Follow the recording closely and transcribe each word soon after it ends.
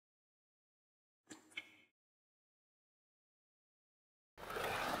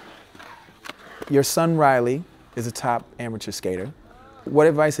Your son Riley is a top amateur skater. What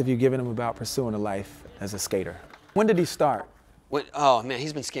advice have you given him about pursuing a life as a skater? When did he start? Oh man,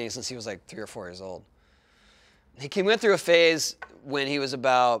 he's been skating since he was like 3 or 4 years old. He went through a phase when he was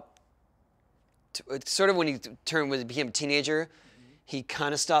about, sort of when he became a teenager, he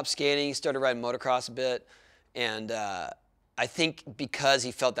kind of stopped skating. He started riding motocross a bit. And I think because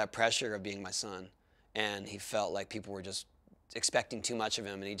he felt that pressure of being my son, and he felt like people were just expecting too much of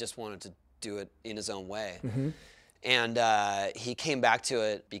him, and he just wanted to do it in his own way. And he came back to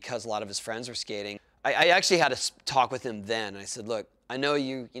it because a lot of his friends were skating. I actually had a talk with him then. I said, look, I know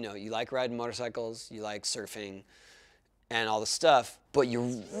you like riding motorcycles, you like surfing and all this stuff, but you're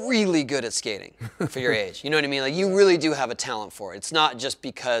really good at skating for your age. You know what I mean? Like, you really do have a talent for it. It's not just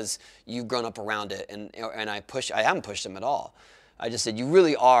because you've grown up around it, and I haven't pushed him at all. I just said, you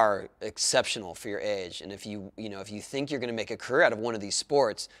really are exceptional for your age, and if you think you're gonna make a career out of one of these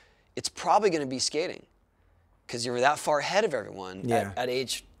sports, it's probably gonna be skating, because you're that far ahead of everyone at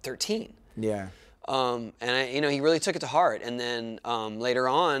age 13. Yeah. And he really took it to heart. And then later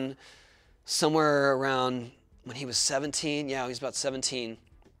on, somewhere around when he was 17, he was about 17,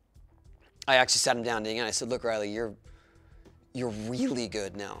 I actually sat him down and I said, look, Riley, you're really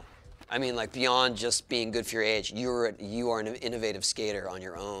good now. I mean, like, beyond just being good for your age, you are an innovative skater on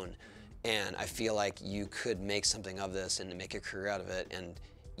your own. And I feel like you could make something of this and make a career out of it. And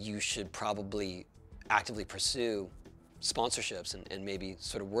you should probably actively pursue sponsorships and maybe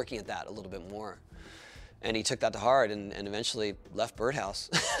sort of working at that a little bit more. And he took that to heart and eventually left Birdhouse.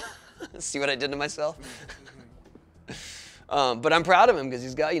 See what I did to myself? But I'm proud of him because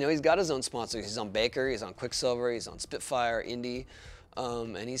he's got his own sponsors. He's on Baker, he's on Quicksilver, he's on Spitfire, Indy,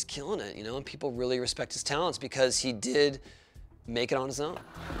 and he's killing it, and people really respect his talents because he did make it on his own.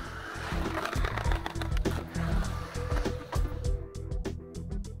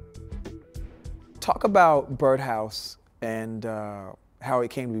 Talk about Birdhouse and how it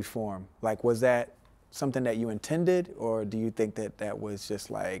came to be formed. Like, was that something that you intended, or do you think that that was just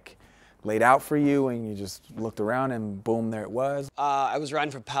like laid out for you and you just looked around and boom, there it was? I was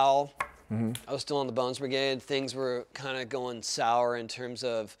riding for Powell. I was still on the Bones Brigade. Things were kind of going sour in terms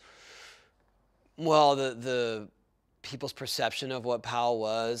of, well, the people's perception of what Powell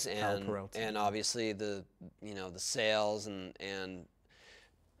was, and obviously the sales and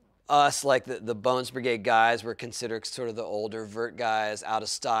us, like the Bones Brigade guys, were considered sort of the older vert guys, out of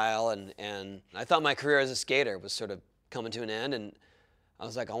style, and I thought my career as a skater was sort of coming to an end, and I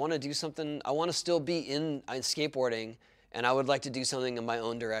was like, I want to do something. I want to still be in skateboarding, and I would like to do something in my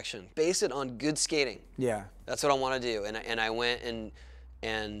own direction. Base it on good skating. Yeah. That's what I want to do, and I went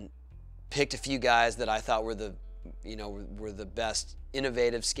and picked a few guys that I thought were the best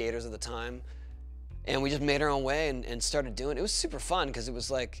innovative skaters of the time, and we just made our own way and started doing it. It was super fun because it was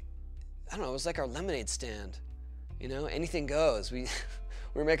like, I don't know, it was like our lemonade stand. Anything goes. We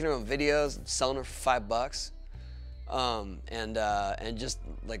were making our own videos, selling them for $5, and just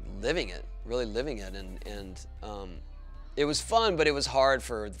like living it, really living it, and it was fun, but it was hard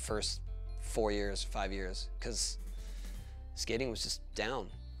for the first 4 years, 5 years, because skating was just down.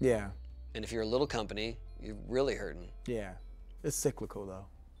 Yeah. And if you're a little company, you're really hurting. Yeah. It's cyclical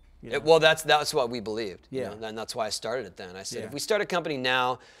though. Well, that's what we believed. Yeah. And that's why I started it then. I said, if we start a company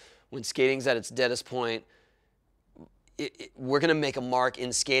now, when skating's at its deadest point, we're gonna make a mark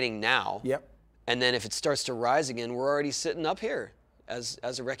in skating now. Yep. And then if it starts to rise again, we're already sitting up here as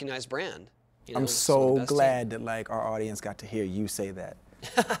a recognized brand. I'm so glad that like our audience got to hear you say that,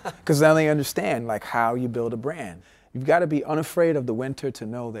 because now they understand like how you build a brand. You've got to be unafraid of the winter to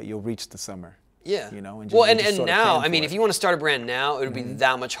know that you'll reach the summer. Yeah. And now, I mean, if you want to start a brand now, it would be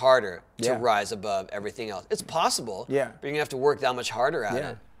that much harder to rise above everything else. It's possible. Yeah. But you're gonna have to work that much harder at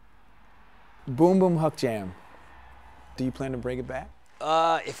it. Boom Boom Huck Jam. Do you plan to bring it back?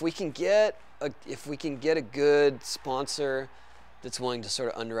 If we can get a good sponsor that's willing to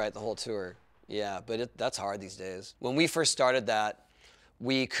sort of underwrite the whole tour, yeah. But that's hard these days. When we first started that,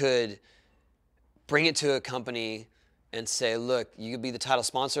 we could bring it to a company and say, look, you could be the title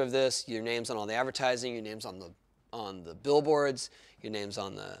sponsor of this. Your name's on all the advertising. Your name's on the billboards. Your name's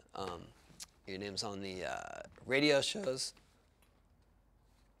on the radio shows.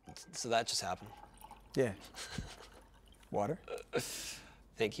 So that just happened. Yeah. Water.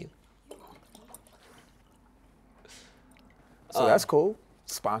 Thank you. So that's cool.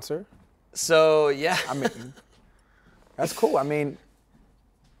 Sponsor. So yeah. I mean, that's cool. I mean,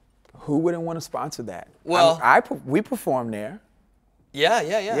 who wouldn't want to sponsor that? Well, we performed there. Yeah.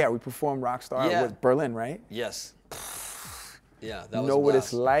 Yeah, we performed Rockstar with Berlin, right? Yes. Yeah, that was a blast. What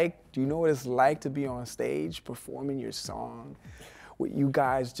it's like? Do you know what it's like to be on stage performing your song with you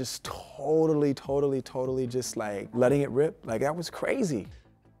guys just totally just like letting it rip. Like that was crazy.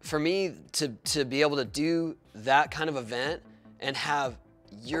 For me to be able to do that kind of event and have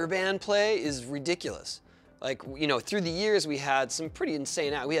your band play is ridiculous. Like, you know, through the years we had some pretty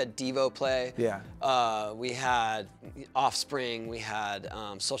insane acts. We had Devo play. Yeah. We had Offspring. We had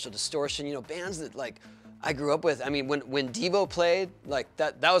Social Distortion. You know, bands that like I grew up with. I mean, when Devo played, like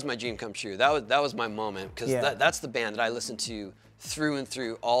that was my dream come true. That was my moment, because that's the band that I listened to through and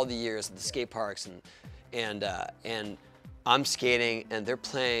through all the years at the skate parks, and I'm skating and they're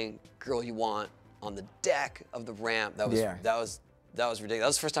playing "Girl You Want" on the deck of the ramp. That was ridiculous. That was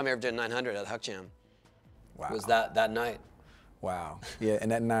the first time I ever did 900 at Huck Jam. Wow. Was that night. Wow. Yeah, and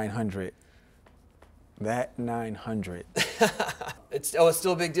that 900. That 900. It's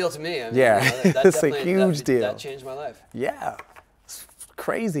still a big deal to me. I mean, yeah, you know, that it's a huge deal. That changed my life. Yeah, it's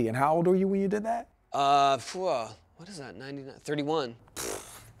crazy. And how old were you when you did that? What is that? 99, 31.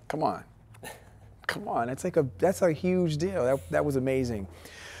 Come on, come on. That's a huge deal. That was amazing.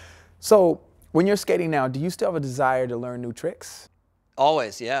 So when you're skating now, do you still have a desire to learn new tricks?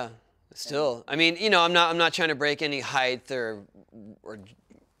 Always, yeah. Still, I mean, you know, I'm not trying to break any height or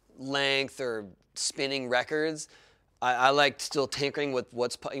length or spinning records. I like still tinkering with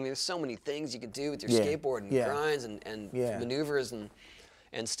what's. I mean, there's so many things you can do with your skateboard and grinds and maneuvers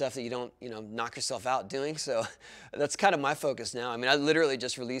and stuff that you don't, you know, knock yourself out doing. So that's kind of my focus now. I mean, I literally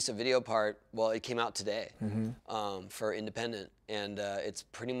just released a video part. Well, it came out today for Independent, and it's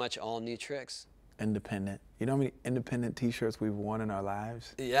pretty much all new tricks. Independent. You know how many Independent T-shirts we've worn in our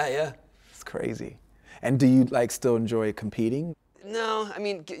lives? Yeah, yeah. It's crazy. And do you like still enjoy competing? No, I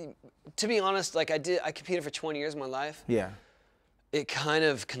mean, to be honest, like I competed for 20 years of my life. Yeah. It kind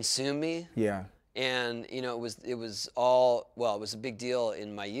of consumed me. Yeah. And you know, it was a big deal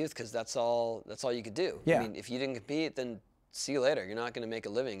in my youth because that's all you could do. Yeah. I mean, if you didn't compete, then see you later. You're not going to make a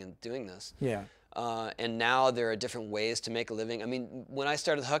living in doing this. Yeah. And now there are different ways to make a living. I mean, when I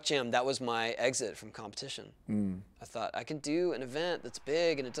started Huck Jam, that was my exit from competition. I thought I can do an event that's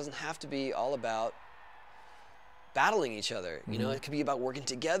big, and it doesn't have to be all about battling each other. You know, it could be about working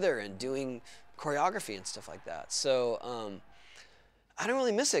together and doing choreography and stuff like that. So I don't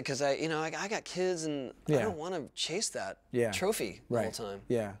really miss it because I got kids, and I don't want to chase that trophy the whole time.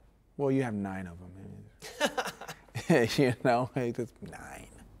 Yeah. Well, you have 9 of them. You know, that's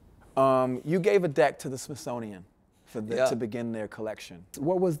 9. You gave a deck to the Smithsonian to begin their collection.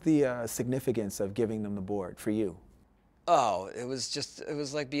 What was the significance of giving them the board for you? Oh, it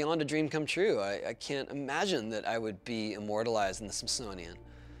was like beyond a dream come true. I can't imagine that I would be immortalized in the Smithsonian.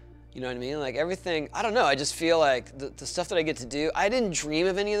 You know what I mean? Like everything, I don't know, I just feel like the stuff that I get to do, I didn't dream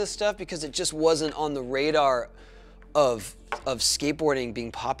of any of this stuff because it just wasn't on the radar of skateboarding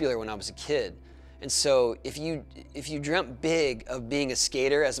being popular when I was a kid. And so if you dreamt big of being a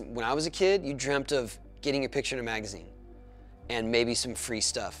skater when I was a kid, you dreamt of getting your picture in a magazine and maybe some free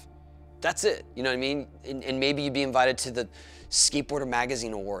stuff. That's it, you know what I mean? And maybe you'd be invited to the Skateboarder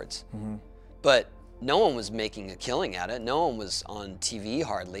Magazine Awards. But no one was making a killing at it. No one was on TV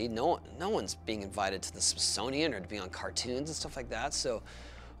hardly. No one's being invited to the Smithsonian or to be on cartoons and stuff like that. So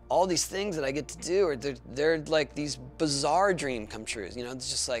all these things that I get to do, they're like these bizarre dream come trues. You know,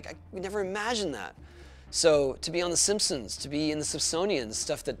 it's just like, we never imagined that. So to be on The Simpsons, to be in the Smithsonian,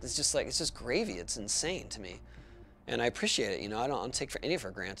 stuff that is just like, it's just gravy. It's insane to me. And I appreciate it, you know, I don't take any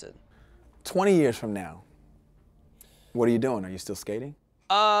for granted. 20 years from now, what are you doing? Are you still skating?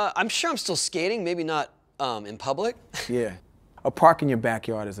 I'm sure I'm still skating, maybe not in public. Yeah. A park in your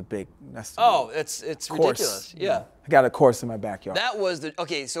backyard is a big, it's ridiculous. Yeah. I got a course in my backyard. That was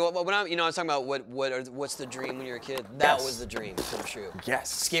okay, so when I was talking about what's the dream when you're a kid, that was the dream come true. Yes.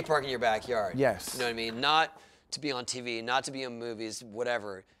 Skate park in your backyard. Yes. You know what I mean? Not to be on TV, not to be in movies,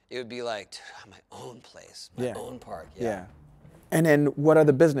 whatever. It would be like, my own place, my own park. Yeah. And then what are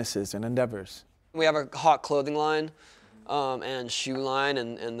the businesses and endeavors? We have a hot clothing line. And shoe line,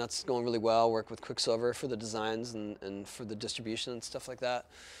 and that's going really well. Work with Quicksilver for the designs and for the distribution and stuff like that.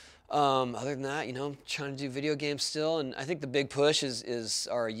 Other than that, you know, I'm trying to do video games still, and I think the big push is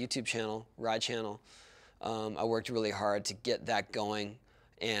our YouTube channel, Ride Channel. I worked really hard to get that going.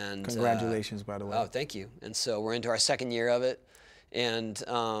 And congratulations, by the way. Oh, thank you. And so we're into our 2nd year of it, and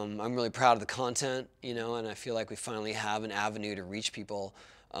I'm really proud of the content, you know, and I feel like we finally have an avenue to reach people.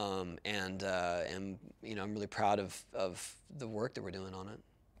 And you know, I'm really proud of the work that we're doing on it.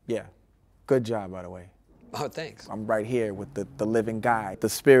 Yeah, good job, by the way. Oh, thanks. I'm right here with the living guy, the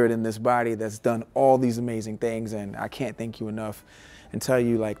spirit in this body that's done all these amazing things, and I can't thank you enough and tell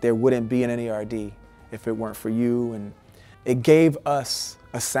you, like, there wouldn't be an N.E.R.D if it weren't for you, and it gave us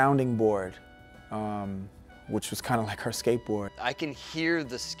a sounding board which was kind of like her skateboard. I can hear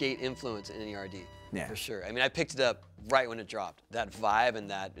the skate influence in N.E.R.D. Yeah. For sure. I mean, I picked it up right when it dropped. That vibe and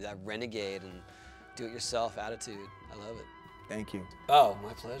that renegade and do-it-yourself attitude. I love it. Thank you. Oh,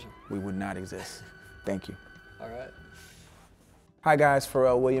 my pleasure. We would not exist. Thank you. All right. Hi guys,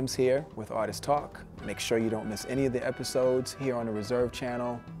 Pharrell Williams here with ARTST TLK. Make sure you don't miss any of the episodes here on the Reserve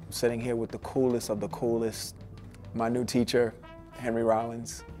channel. I'm sitting here with the coolest of the coolest, my new teacher, Henry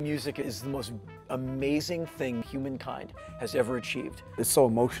Rollins. Music is the most amazing thing humankind has ever achieved. It's so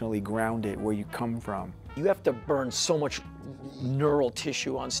emotionally grounded where you come from. You have to burn so much neural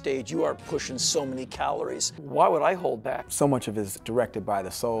tissue on stage. You are pushing so many calories. Why would I hold back? So much of it is directed by the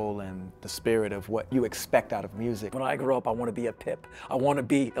soul and the spirit of what you expect out of music. When I grow up, I want to be a Pip. I want to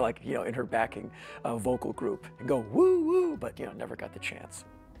be like, in her backing vocal group and go woo woo, but never got the chance.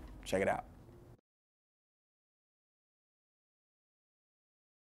 Check it out.